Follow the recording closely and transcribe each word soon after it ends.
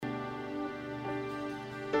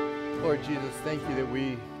Lord Jesus, thank you that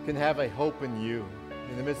we can have a hope in you.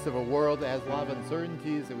 In the midst of a world that has a lot of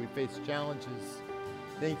uncertainties, that we face challenges,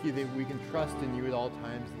 thank you that we can trust in you at all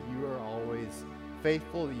times, that you are always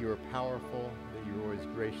faithful, that you are powerful, that you are always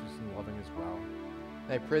gracious and loving as well.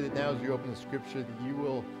 And I pray that now as you open the scripture, that you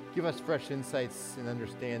will give us fresh insights and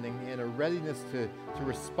understanding and a readiness to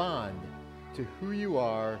respond to who you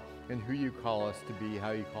are and who you call us to be, how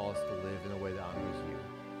you call us to live in a way that honors you.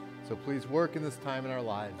 So please work in this time in our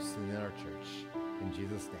lives and in our church. In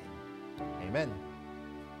Jesus' name, amen.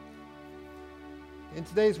 In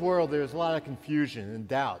today's world, there's a lot of confusion and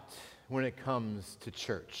doubt when it comes to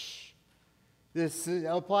church. This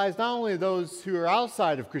applies not only to those who are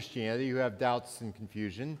outside of Christianity who have doubts and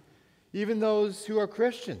confusion, even those who are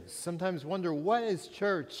Christians sometimes wonder, what is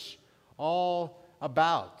church all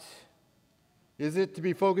about? Is it to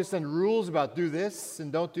be focused on rules about do this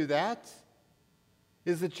and don't do that?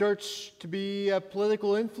 Is the church to be a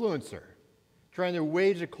political influencer, trying to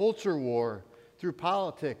wage a culture war through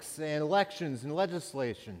politics and elections and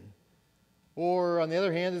legislation? Or, on the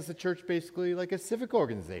other hand, is the church basically like a civic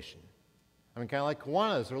organization? I mean, kind of like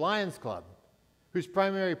Kiwanis or Lions Club, whose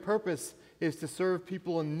primary purpose is to serve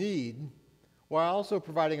people in need while also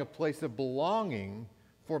providing a place of belonging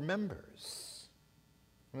for members.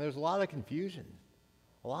 And there's a lot of confusion,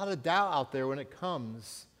 a lot of doubt out there when it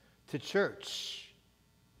comes to church.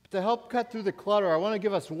 But to help cut through the clutter, I want to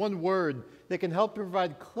give us one word that can help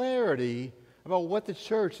provide clarity about what the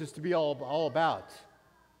church is to be all about.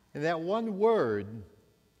 And that one word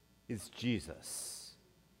is Jesus.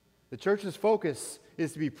 The church's focus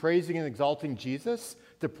is to be praising and exalting Jesus,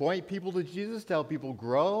 to point people to Jesus, to help people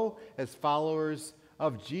grow as followers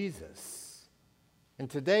of Jesus. And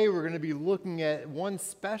today we're going to be looking at one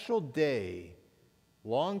special day,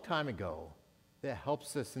 long time ago, that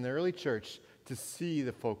helps us in the early church to see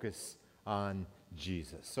the focus on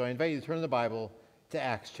Jesus. So I invite you to turn the Bible to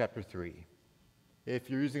Acts chapter 3. If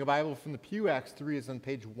you're using a Bible from the pew, Acts 3 is on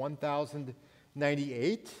page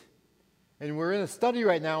 1098. And we're in a study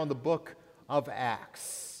right now in the book of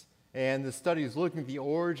Acts. And the study is looking at the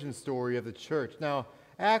origin story of the church. Now,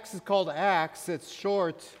 Acts is called Acts. It's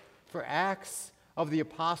short for Acts of the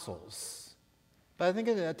Apostles. But I think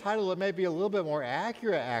a title that may be a little bit more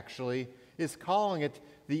accurate, actually, is calling it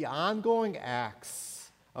the ongoing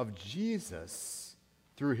acts of Jesus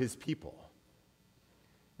through his people.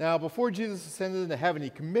 Now, before Jesus ascended into heaven, he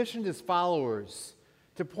commissioned his followers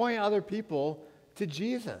to point other people to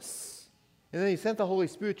Jesus. And then he sent the Holy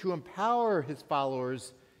Spirit to empower his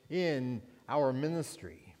followers in our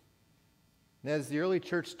ministry. And as the early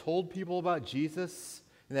church told people about Jesus,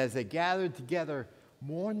 and as they gathered together,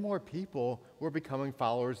 more and more people were becoming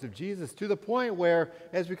followers of Jesus, to the point where,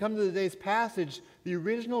 as we come to today's passage, the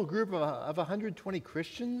original group of 120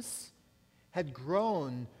 Christians had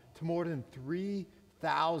grown to more than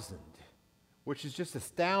 3,000, which is just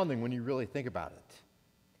astounding when you really think about it.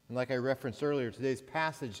 And like I referenced earlier, today's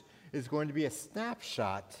passage is going to be a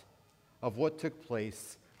snapshot of what took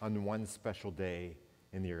place on one special day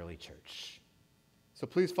in the early church. So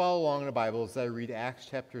please follow along in the Bible as I read Acts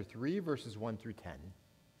chapter 3, verses 1 through 10.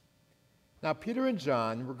 Now Peter and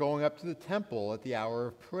John were going up to the temple at the hour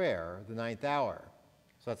of prayer, the 9th hour.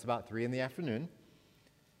 So that's about 3 in the afternoon.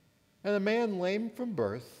 And a man lame from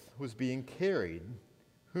birth was being carried,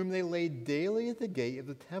 whom they laid daily at the gate of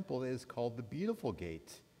the temple that is called the Beautiful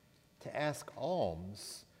Gate, to ask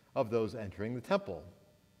alms of those entering the temple.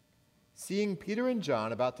 Seeing Peter and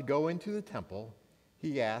John about to go into the temple,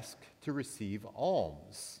 he asked to receive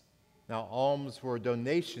alms. Now, alms were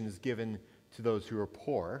donations given to those who were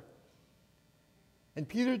poor. And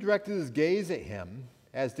Peter directed his gaze at him,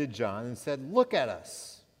 as did John, and said, "Look at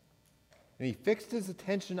us." And he fixed his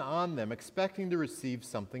attention on them, expecting to receive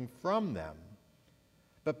something from them.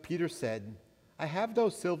 But Peter said, "I have no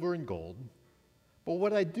silver and gold, but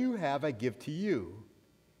what I do have I give to you.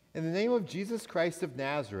 In the name of Jesus Christ of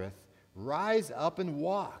Nazareth, rise up and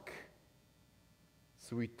walk."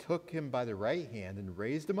 So he took him by the right hand and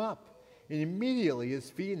raised him up, and immediately his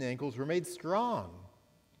feet and ankles were made strong.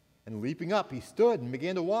 And leaping up, he stood and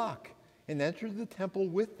began to walk, and entered the temple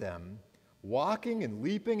with them, walking and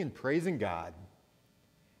leaping and praising God.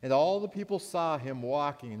 And all the people saw him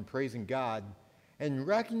walking and praising God, and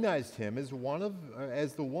recognized him as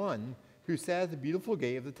the one who sat at the beautiful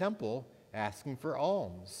gate of the temple, asking for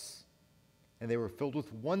alms. And they were filled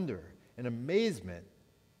with wonder and amazement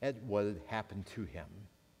at what had happened to him.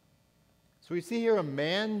 So we see here a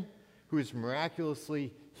man who is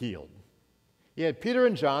miraculously healed. You had Peter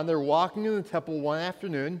and John, they're walking in the temple one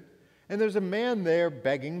afternoon, and there's a man there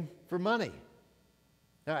begging for money.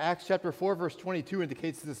 Now, Acts chapter 4, verse 22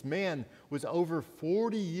 indicates that this man was over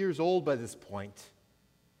 40 years old by this point,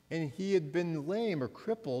 and he had been lame or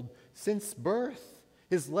crippled since birth.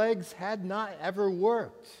 His legs had not ever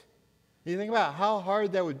worked. You think about how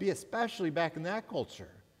hard that would be, especially back in that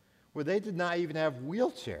culture, where they did not even have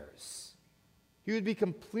wheelchairs. He would be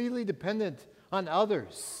completely dependent on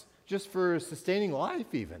others just for sustaining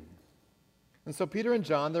life even. And so Peter and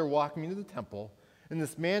John, they're walking into the temple, and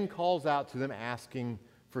this man calls out to them asking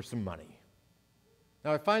for some money.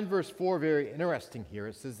 Now I find verse 4 very interesting here.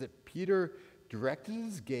 It says that Peter directed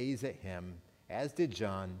his gaze at him, as did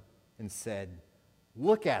John, and said,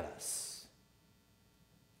 "Look at us."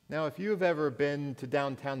 Now, if you have ever been to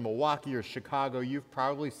downtown Milwaukee or Chicago, you've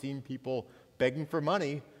probably seen people begging for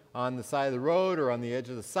money on the side of the road or on the edge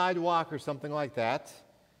of the sidewalk or something like that.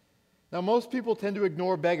 Now, most people tend to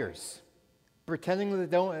ignore beggars, pretending that they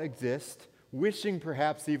don't exist, wishing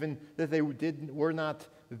perhaps even that they were not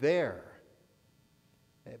there.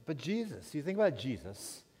 But Jesus, you think about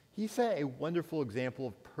Jesus, he set a wonderful example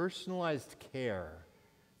of personalized care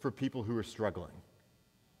for people who are struggling.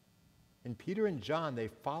 And Peter and John, they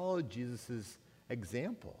followed Jesus'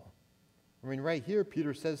 example. I mean, right here,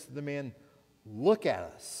 Peter says to the man, "Look at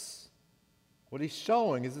us." What he's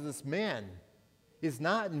showing is that this man is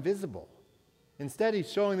not invisible. Instead,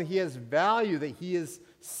 he's showing that he has value, that he is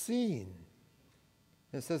seen.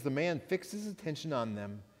 And it says the man fixed his attention on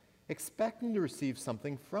them, expecting to receive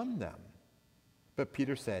something from them. But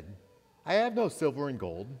Peter said, "I have no silver and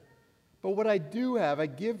gold, but what I do have I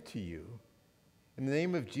give to you. In the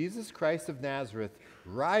name of Jesus Christ of Nazareth,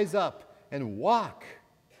 rise up and walk."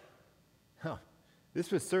 This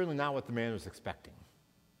was certainly not what the man was expecting.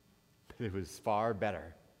 But it was far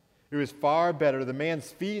better. It was far better. The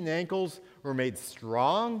man's feet and ankles were made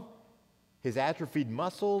strong. His atrophied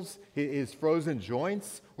muscles, his frozen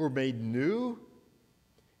joints were made new.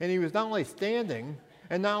 And he was not only standing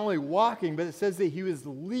and not only walking, but it says that he was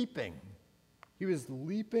leaping. He was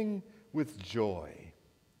leaping with joy.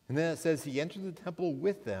 And then it says he entered the temple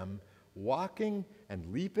with them, walking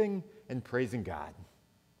and leaping and praising God.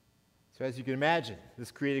 So as you can imagine,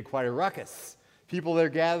 this created quite a ruckus. People that are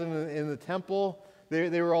gathered in the temple,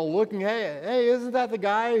 they were all looking, hey, isn't that the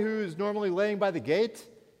guy who's normally laying by the gate?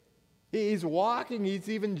 He's walking, he's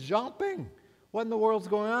even jumping. What in the world's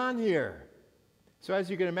going on here? So as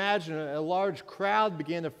you can imagine, a large crowd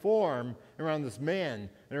began to form around this man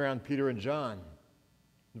and around Peter and John.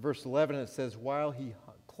 In verse 11 it says, while he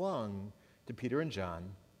clung to Peter and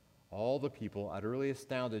John, all the people, utterly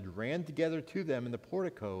astounded, ran together to them in the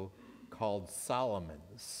portico called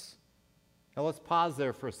Solomon's. Now let's pause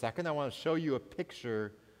there for a second. I want to show you a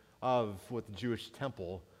picture of what the Jewish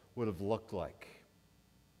temple would have looked like.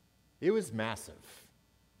 It was massive.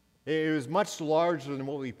 It was much larger than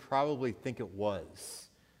what we probably think it was.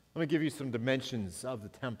 Let me give you some dimensions of the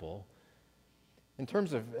temple. In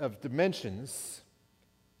terms of dimensions,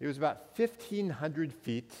 it was about 1,500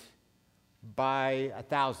 feet by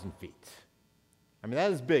 1,000 feet. I mean,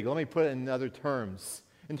 that is big. Let me put it in other terms.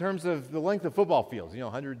 In terms of the length of football fields,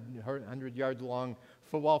 100 yards long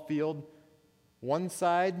football field, one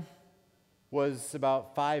side was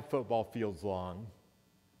about 5 football fields long,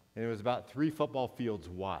 and it was about 3 football fields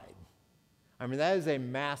wide. I mean, that is a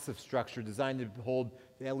massive structure designed to hold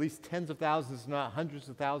at least tens of thousands, if not hundreds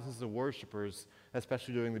of thousands of worshipers,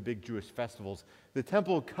 especially during the big Jewish festivals. The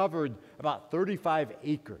temple covered about 35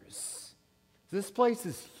 acres. This place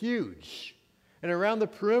is huge. And around the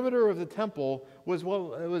perimeter of the temple was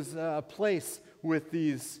a place with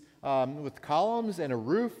these with columns and a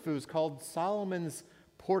roof. It was called Solomon's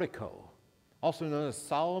portico, also known as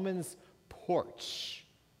Solomon's porch.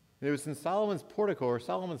 And it was in Solomon's portico or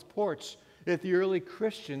Solomon's porch that the early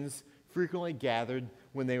Christians frequently gathered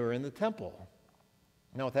when they were in the temple.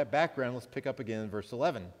 Now, with that background, let's pick up again in verse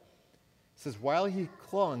 11. It says, while he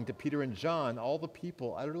clung to Peter and John, all the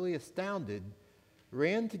people, utterly astounded,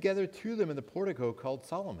 ran together to them in the portico called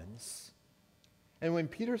Solomon's. And when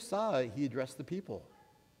Peter saw it, he addressed the people.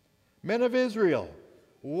 Men of Israel,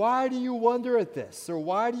 why do you wonder at this? Or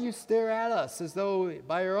why do you stare at us as though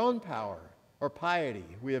by our own power or piety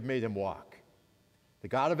we have made him walk? The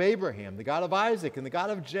God of Abraham, the God of Isaac, and the God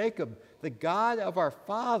of Jacob, the God of our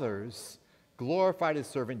fathers, glorified his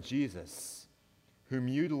servant Jesus, whom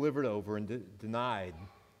you delivered over and denied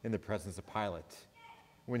in the presence of Pilate,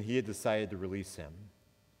 when he had decided to release him.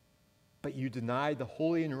 But you denied the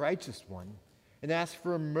holy and righteous one and asked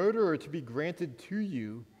for a murderer to be granted to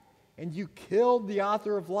you, and you killed the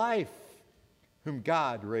author of life, whom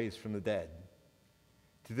God raised from the dead.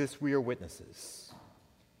 To this we are witnesses.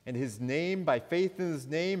 And his name, by faith in his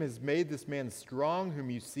name, has made this man strong, whom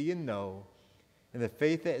you see and know. And the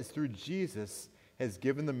faith that is through Jesus has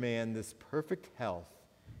given the man this perfect health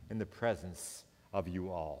in the presence of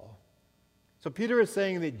you all. So Peter is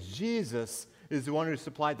saying that Jesus is the one who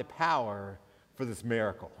supplied the power for this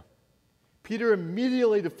miracle. Peter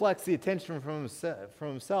immediately deflects the attention from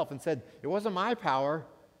himself and said, it wasn't my power,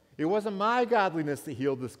 it wasn't my godliness that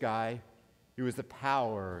healed this guy, it was the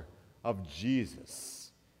power of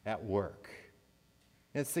Jesus at work.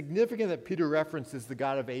 And it's significant that Peter references the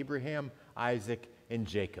God of Abraham, Isaac, and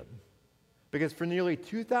Jacob. Because for nearly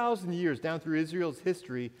 2,000 years down through Israel's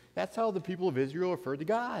history, that's how the people of Israel referred to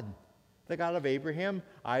God. The God of Abraham,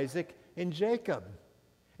 Isaac, and Jacob.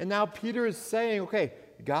 And now Peter is saying, okay,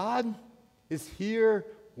 God is here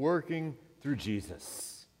working through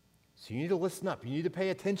Jesus. So you need to listen up. You need to pay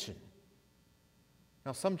attention.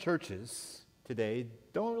 Now, some churches today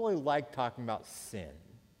don't really like talking about sin.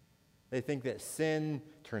 They think that sin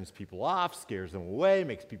turns people off, scares them away,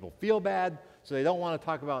 makes people feel bad, so they don't want to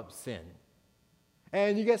talk about sin.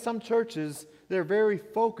 And you get some churches that are very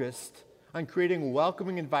focused on creating a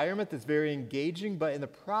welcoming environment that's very engaging, but in the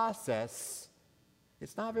process,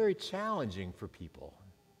 it's not very challenging for people.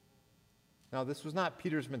 Now, this was not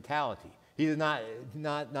Peter's mentality. He did not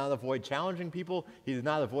avoid challenging people. He did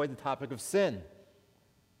not avoid the topic of sin.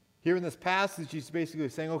 Here in this passage, he's basically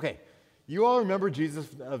saying, okay, you all remember Jesus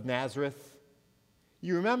of Nazareth?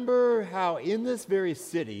 You remember how in this very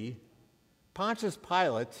city, Pontius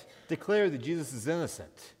Pilate declared that Jesus is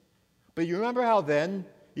innocent. But you remember how then,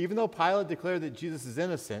 even though Pilate declared that Jesus is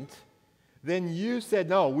innocent, then you said,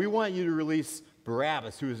 no, we want you to release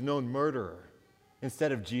Barabbas, who is a known murderer,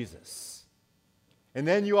 instead of Jesus. And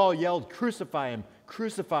then you all yelled, crucify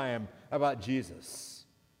him, about Jesus.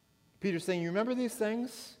 Peter's saying, you remember these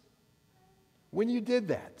things? When you did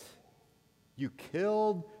that, you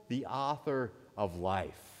killed the author of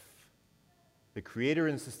life, the creator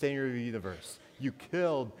and sustainer of the universe. You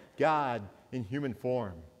killed God in human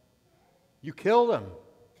form. You killed him.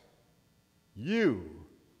 You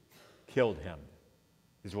killed him,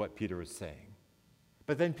 is what Peter was saying.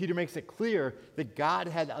 But then Peter makes it clear that God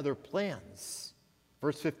had other plans.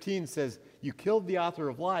 Verse 15 says, you killed the author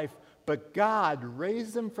of life, but God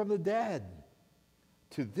raised him from the dead.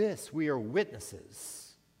 To this we are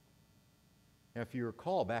witnesses. Now, if you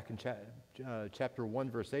recall back in chapter 1,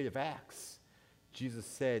 verse 8 of Acts, Jesus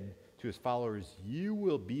said to his followers, you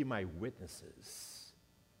will be my witnesses.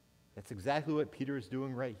 That's exactly what Peter is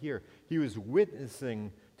doing right here. He was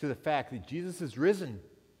witnessing to the fact that Jesus is risen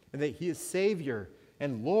and that he is Savior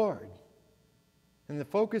and Lord. And the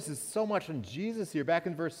focus is so much on Jesus here. Back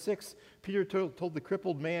in verse 6, Peter told the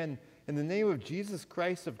crippled man, in the name of Jesus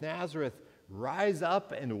Christ of Nazareth, rise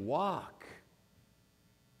up and walk.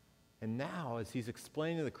 And now, as he's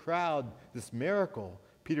explaining to the crowd this miracle,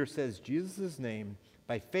 Peter says, Jesus' name,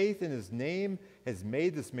 by faith in his name, has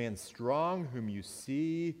made this man strong, whom you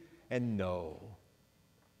see and know.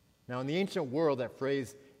 Now, in the ancient world, that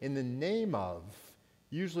phrase, in the name of,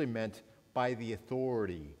 usually meant by the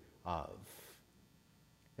authority of.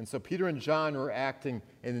 And so Peter and John were acting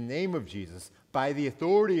in the name of Jesus, by the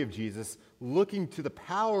authority of Jesus, looking to the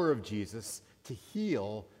power of Jesus to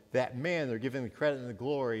heal that man. They're giving the credit and the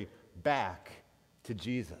glory back to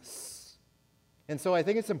Jesus. And so I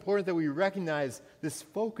think it's important that we recognize this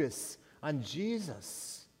focus on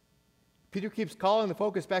Jesus. Peter keeps calling the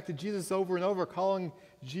focus back to Jesus over and over, calling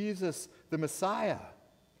Jesus the Messiah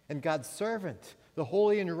and God's servant, the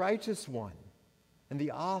holy and righteous one, and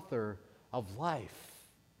the author of life.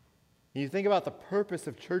 And you think about the purpose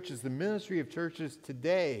of churches, the ministry of churches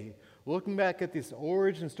today, looking back at this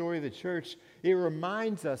origin story of the church, it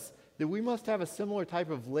reminds us that we must have a similar type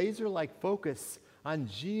of laser-like focus on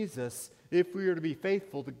Jesus if we are to be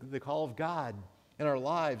faithful to the call of God in our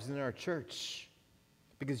lives and in our church.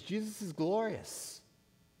 Because Jesus is glorious.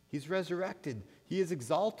 He's resurrected. He is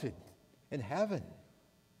exalted in heaven.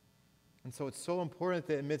 And so it's so important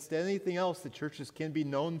that amidst anything else that churches can be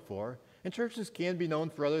known for, and churches can be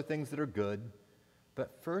known for other things that are good,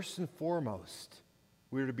 but first and foremost,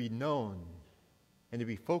 we are to be known and to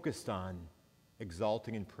be focused on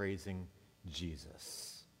exalting and praising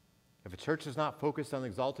Jesus. If a church is not focused on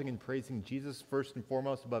exalting and praising Jesus first and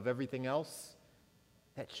foremost above everything else,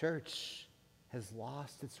 that church has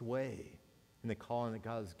lost its way in the calling that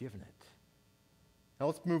God has given it. Now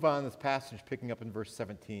let's move on in this passage, picking up in verse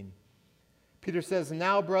 17. Peter says, "And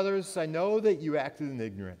now, brothers, I know that you acted in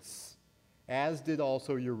ignorance, as did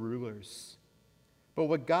also your rulers. But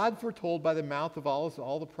what God foretold by the mouth of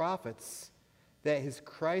all the prophets, that his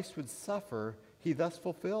Christ would suffer, he thus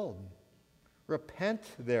fulfilled. Repent,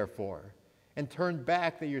 therefore, and turn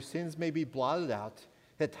back, that your sins may be blotted out,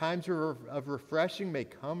 that times of refreshing may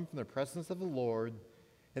come from the presence of the Lord,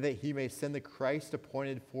 and that he may send the Christ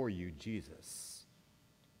appointed for you, Jesus.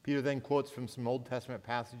 Peter then quotes from some Old Testament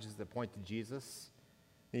passages that point to Jesus.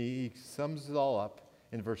 He sums it all up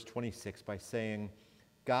in verse 26 by saying,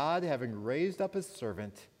 God, having raised up his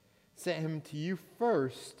servant, sent him to you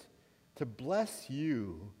first to bless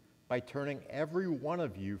you by turning every one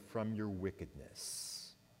of you from your wickedness.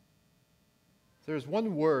 So there's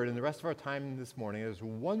one word in the rest of our time this morning, there's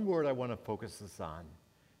one word I want to focus this on,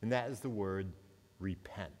 and that is the word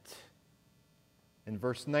repent. In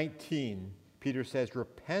verse 19, Peter says,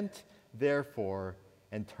 repent therefore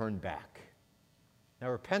and turn back. Now,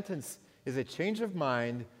 repentance is a change of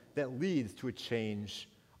mind that leads to a change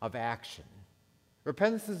of action.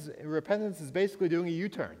 Repentance is basically doing a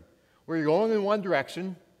U-turn, where you're going in one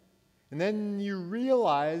direction, and then you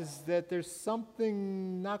realize that there's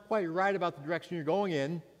something not quite right about the direction you're going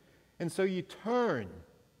in, and so you turn,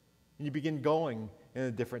 and you begin going in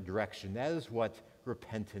a different direction. That is what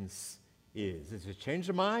repentance is. It's a change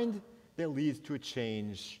of mind that leads to a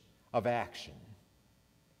change of action.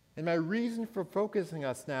 And my reason for focusing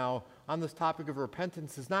us now on this topic of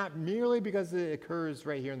repentance is not merely because it occurs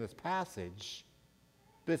right here in this passage,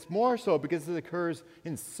 but it's more so because it occurs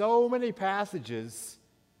in so many passages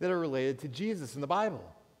that are related to Jesus in the Bible.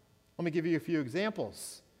 Let me give you a few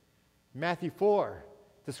examples. Matthew 4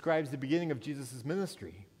 describes the beginning of Jesus'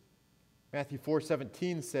 ministry. Matthew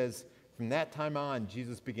 4:17 says, from that time on,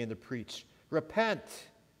 Jesus began to preach, repent,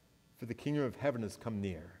 for the kingdom of heaven has come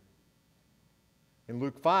near. In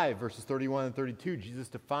Luke 5, verses 31 and 32, Jesus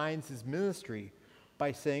defines his ministry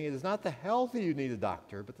by saying, it is not the healthy who need a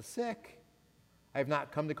doctor, but the sick. I have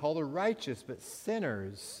not come to call the righteous, but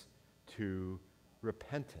sinners to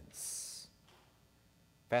repentance.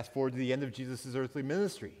 Fast forward to the end of Jesus' earthly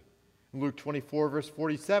ministry. In Luke 24, verse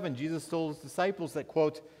 47, Jesus told his disciples that,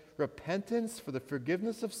 quote, repentance for the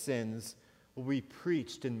forgiveness of sins will be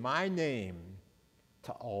preached in my name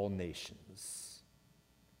to all nations.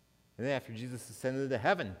 And then after Jesus ascended into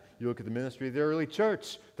heaven, you look at the ministry of the early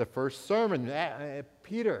church, the first sermon,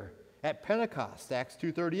 Peter at Pentecost, Acts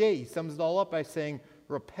 2:38, he sums it all up by saying,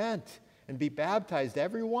 repent and be baptized,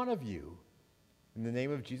 every one of you, in the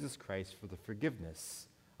name of Jesus Christ for the forgiveness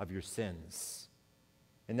of your sins.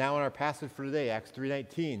 And now in our passage for today, Acts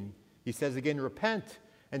 3:19, he says again, repent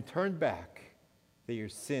and turn back, that your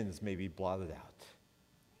sins may be blotted out.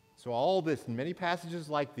 So all this, and many passages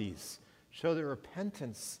like these, show that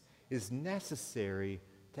repentance is necessary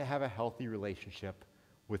to have a healthy relationship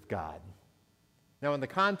with God. Now, in the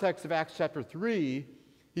context of Acts chapter 3,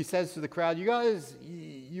 he says to the crowd, you guys,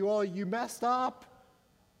 you messed up.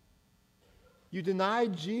 You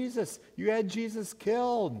denied Jesus. You had Jesus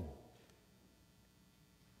killed.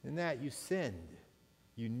 In that, you sinned.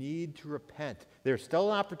 You need to repent. There's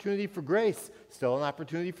still an opportunity for grace, still an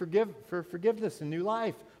opportunity for forgiveness and new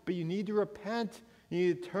life, but you need to repent. You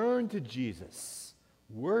need to turn to Jesus.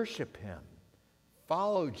 Worship him.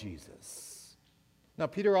 Follow Jesus. Now,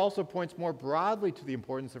 Peter also points more broadly to the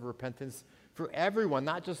importance of repentance for everyone,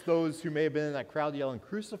 not just those who may have been in that crowd yelling,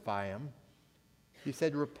 crucify him. He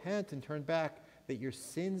said, repent and turn back, that your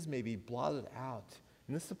sins may be blotted out.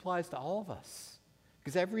 And this applies to all of us,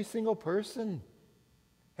 because every single person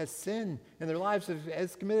has sinned in their lives,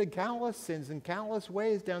 has committed countless sins in countless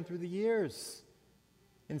ways down through the years.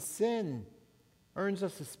 And sin earns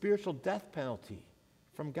us a spiritual death penalty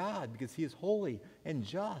from God because he is holy and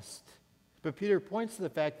just. But Peter points to the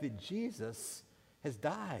fact that Jesus has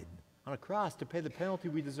died on a cross to pay the penalty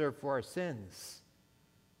we deserve for our sins.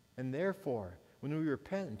 And therefore, when we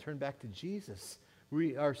repent and turn back to Jesus,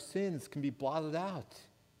 our sins can be blotted out.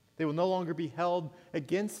 They will no longer be held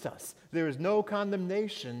against us. There is no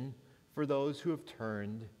condemnation for those who have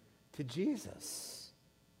turned to Jesus.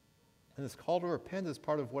 And this call to repent is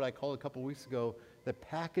part of what I called a couple weeks ago the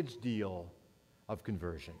package deal of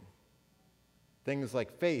conversion. Things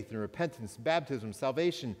like faith and repentance, baptism,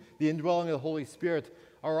 salvation, the indwelling of the Holy Spirit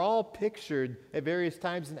are all pictured at various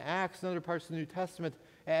times in Acts and other parts of the New Testament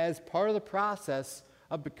as part of the process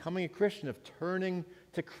of becoming a Christian, of turning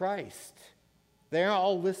to Christ. They aren't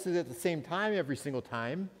all listed at the same time every single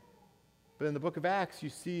time, but in the book of Acts you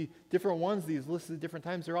see different ones, these listed at different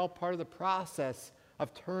times. They're all part of the process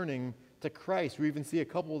of turning to Christ. We even see a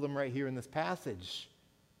couple of them right here in this passage.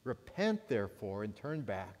 Repent, therefore, and turn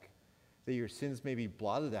back, that your sins may be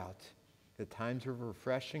blotted out, that times of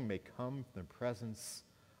refreshing may come from the presence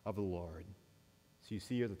of the Lord. So you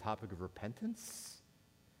see here the topic of repentance,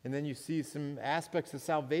 and then you see some aspects of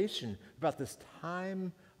salvation about this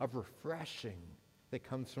time of refreshing that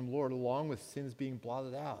comes from Lord, along with sins being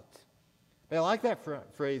blotted out. But I like that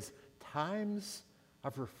phrase, times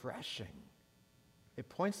of refreshing. It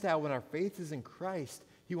points out when our faith is in Christ,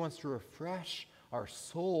 he wants to refresh our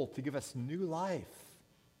soul to give us new life.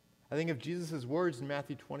 I think of Jesus' words in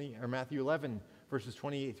Matthew 11, verses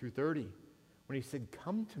 28 through 30, when he said,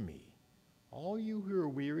 "Come to me, all you who are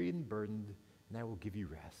weary and burdened, and I will give you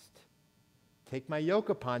rest. Take my yoke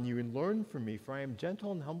upon you and learn from me, for I am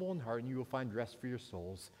gentle and humble in heart, and you will find rest for your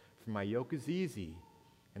souls. For my yoke is easy,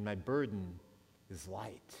 and my burden is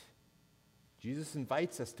light." Jesus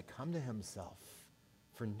invites us to come to himself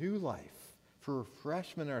for new life, for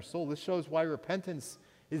refreshment in our soul. This shows why repentance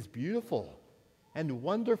is beautiful and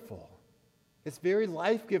wonderful. It's very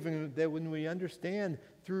life-giving that when we understand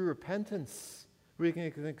through repentance, we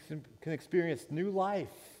can experience new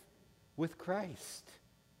life with Christ.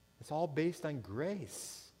 It's all based on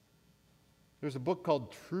grace. There's a book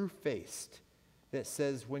called True-Faced that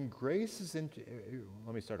says when grace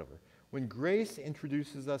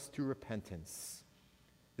introduces us to repentance,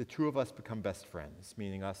 the two of us become best friends,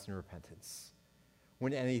 meaning us and repentance.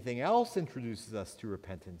 When anything else introduces us to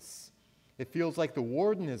repentance, it feels like the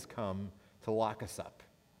warden has come to lock us up.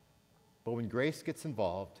 But when grace gets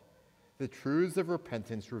involved, the truths of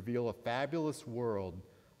repentance reveal a fabulous world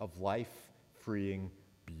of life-freeing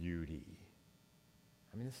beauty.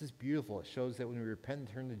 I mean, this is beautiful. It shows that when we repent and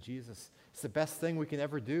turn to Jesus, it's the best thing we can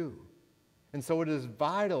ever do. And so it is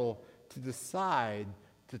vital to decide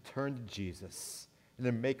to turn to Jesus and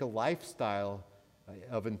to make a lifestyle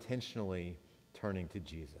of intentionally turning to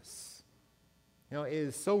Jesus. You know, it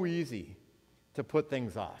is so easy to put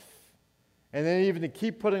things off, and then even to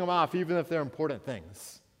keep putting them off, even if they're important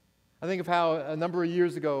things. I think of how a number of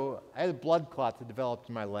years ago, I had a blood clot that developed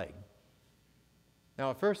in my leg. Now,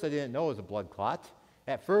 at first, I didn't know it was a blood clot.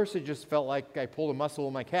 At first, it just felt like I pulled a muscle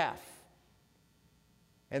in my calf.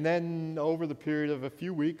 And then, over the period of a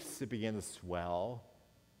few weeks, it began to swell.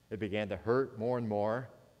 It began to hurt more and more.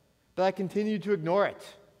 But I continued to ignore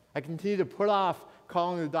it. I continued to put off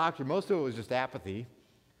calling the doctor. Most of it was just apathy.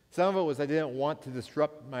 Some of it was I didn't want to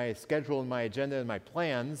disrupt my schedule and my agenda and my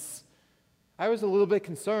plans. I was a little bit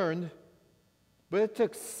concerned, but it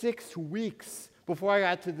took 6 weeks before I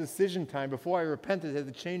got to decision time, before I repented, had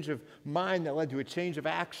the change of mind that led to a change of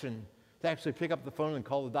action to actually pick up the phone and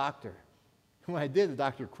call the doctor. When I did, the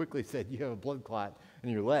doctor quickly said, "You have a blood clot in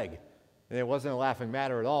your leg." And it wasn't a laughing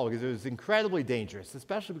matter at all because it was incredibly dangerous,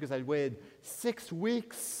 especially because I'd waited 6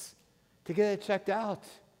 weeks to get it checked out.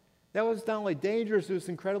 That was not only dangerous, it was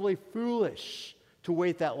incredibly foolish to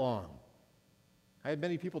wait that long. I had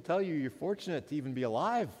many people tell you you're fortunate to even be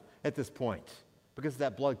alive at this point because of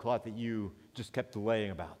that blood clot that you just kept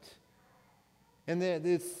delaying about. But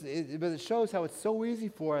it shows how it's so easy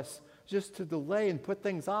for us just to delay and put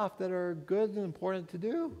things off that are good and important to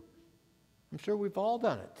do. I'm sure we've all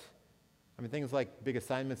done it. I mean, things like big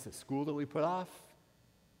assignments at school that we put off,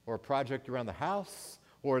 or a project around the house,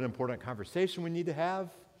 or an important conversation we need to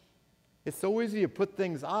have. It's so easy to put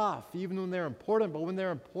things off, even when they're important, but when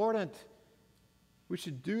they're important, we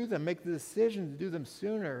should do them, make the decision to do them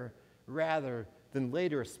sooner rather than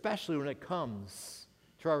later, especially when it comes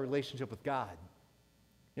to our relationship with God.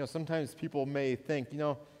 You know, sometimes people may think,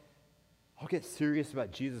 I'll get serious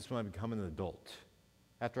about Jesus when I become an adult,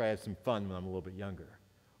 after I have some fun when I'm a little bit younger.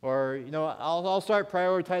 Or, I'll start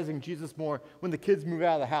prioritizing Jesus more when the kids move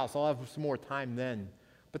out of the house. I'll have some more time then.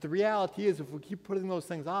 But the reality is, if we keep putting those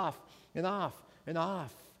things off and off and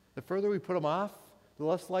off, the further we put them off, the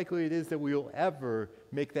less likely it is that we will ever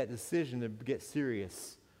make that decision to get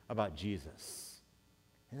serious about Jesus.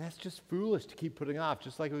 And that's just foolish to keep putting off,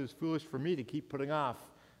 just like it was foolish for me to keep putting off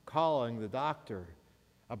calling the doctor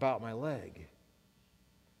about my leg.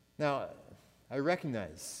 Now, I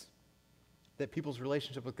recognize that people's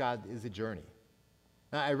relationship with God is a journey.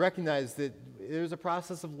 Now, I recognize that there's a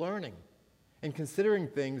process of learning and considering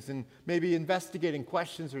things and maybe investigating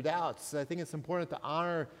questions or doubts. I think it's important to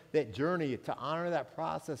honor that journey, to honor that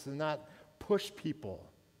process and not push people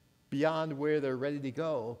beyond where they're ready to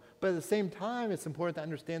go. But at the same time, it's important to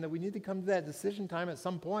understand that we need to come to that decision time at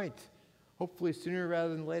some point, hopefully sooner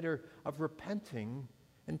rather than later, of repenting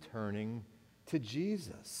and turning to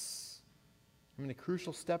Jesus. I mean, a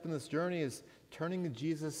crucial step in this journey is turning to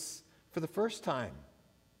Jesus for the first time.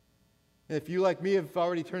 And if you, like me, have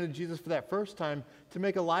already turned to Jesus for that first time, to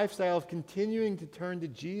make a lifestyle of continuing to turn to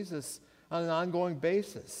Jesus on an ongoing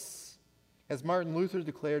basis. As Martin Luther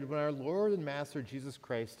declared, when our Lord and Master Jesus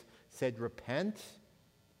Christ said, "Repent,"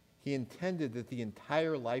 he intended that the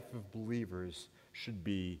entire life of believers should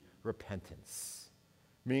be repentance.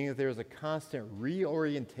 Meaning that there's a constant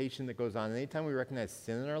reorientation that goes on. Anytime we recognize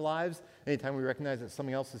sin in our lives, anytime we recognize that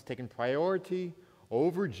something else has taken priority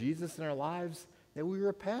over Jesus in our lives, that we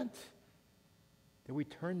repent. that we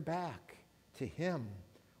turn back to him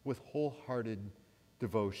with wholehearted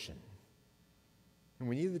devotion. And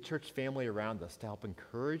we need the church family around us to help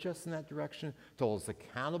encourage us in that direction, to hold us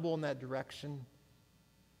accountable in that direction.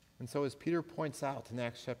 And so as Peter points out in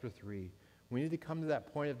Acts chapter 3, we need to come to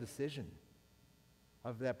that point of decision,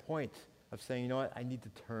 of that point of saying, you know what, I need to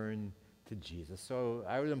turn to Jesus. So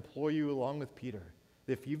I would implore you, along with Peter,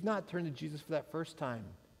 that if you've not turned to Jesus for that first time,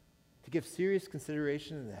 to give serious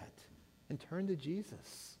consideration to that and turn to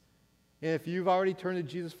Jesus. And if you've already turned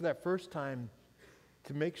to Jesus for that first time,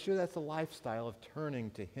 to make sure that's a lifestyle of turning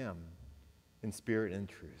to him in spirit and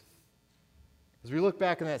truth. As we look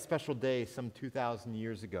back on that special day some 2,000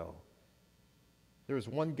 years ago, there was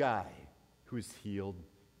one guy who was healed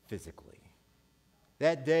physically.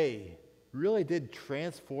 That day really did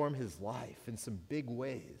transform his life in some big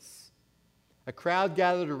ways. A crowd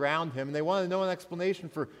gathered around him, and they wanted to know an explanation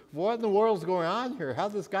for what in the world is going on here. How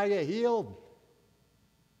did this guy get healed?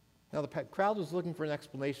 Now, the crowd was looking for an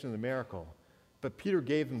explanation of the miracle, but Peter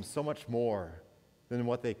gave them so much more than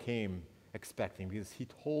what they came expecting, because he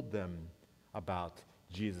told them about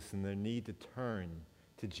Jesus and their need to turn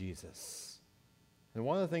to Jesus. And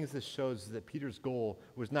one of the things this shows is that Peter's goal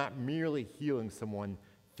was not merely healing someone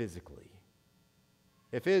physically.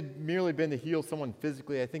 If it had merely been to heal someone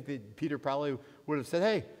physically, I think that Peter probably would have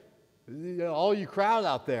said, hey, all you crowd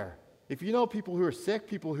out there, if you know people who are sick,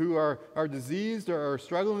 people who are diseased or are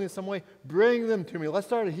struggling in some way, bring them to me. Let's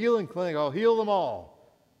start a healing clinic. I'll heal them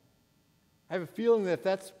all. I have a feeling that if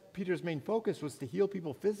that's Peter's main focus was to heal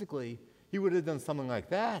people physically, he would have done something like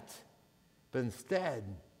that. But instead,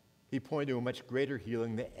 he pointed to a much greater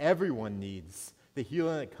healing that everyone needs, the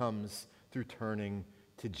healing that comes through turning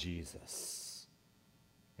to Jesus.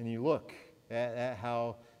 And you look at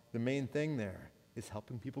how the main thing there is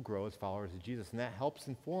helping people grow as followers of Jesus. And that helps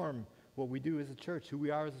inform what we do as a church, who we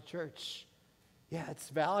are as a church. Yeah, it's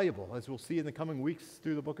valuable, as we'll see in the coming weeks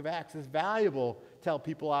through the book of Acts. It's valuable to help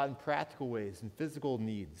people out in practical ways and physical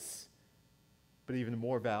needs. But even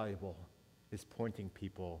more valuable is pointing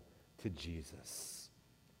people to Jesus.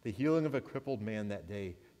 The healing of a crippled man that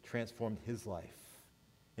day transformed his life.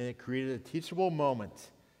 And it created a teachable moment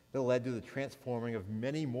that led to the transforming of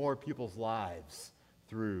many more people's lives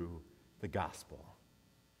through the gospel.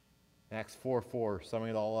 Acts 4:4, summing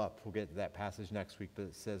it all up, we'll get to that passage next week, but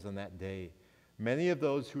it says on that day, many of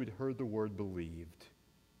those who had heard the word believed,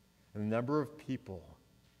 and the number of people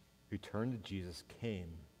who turned to Jesus came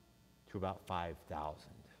to about 5,000.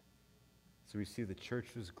 So we see the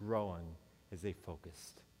church was growing as they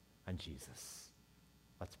focused on Jesus.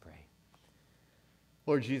 Let's pray.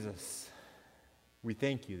 Lord Jesus, we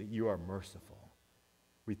thank you that you are merciful.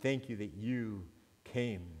 We thank you that you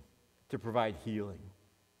came to provide healing.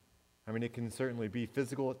 I mean, it can certainly be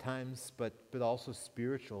physical at times, but also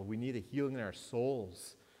spiritual. We need a healing in our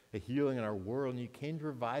souls, a healing in our world, and you came to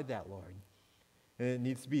provide that, Lord. And it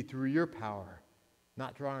needs to be through your power,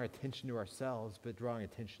 not drawing attention to ourselves, but drawing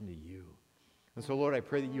attention to you. And so, Lord, I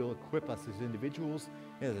pray that you'll equip us as individuals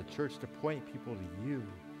and as a church to point people to you,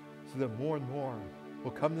 so that more and more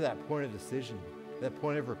will come to that point of decision, that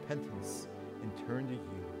point of repentance, and turn to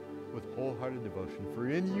you with wholehearted devotion. For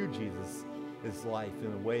in you, Jesus, is life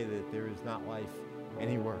in a way that there is not life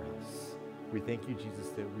anywhere else. We thank you, Jesus,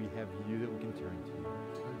 that we have you that we can turn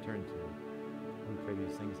to. We pray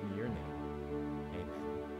these things in your name. Amen.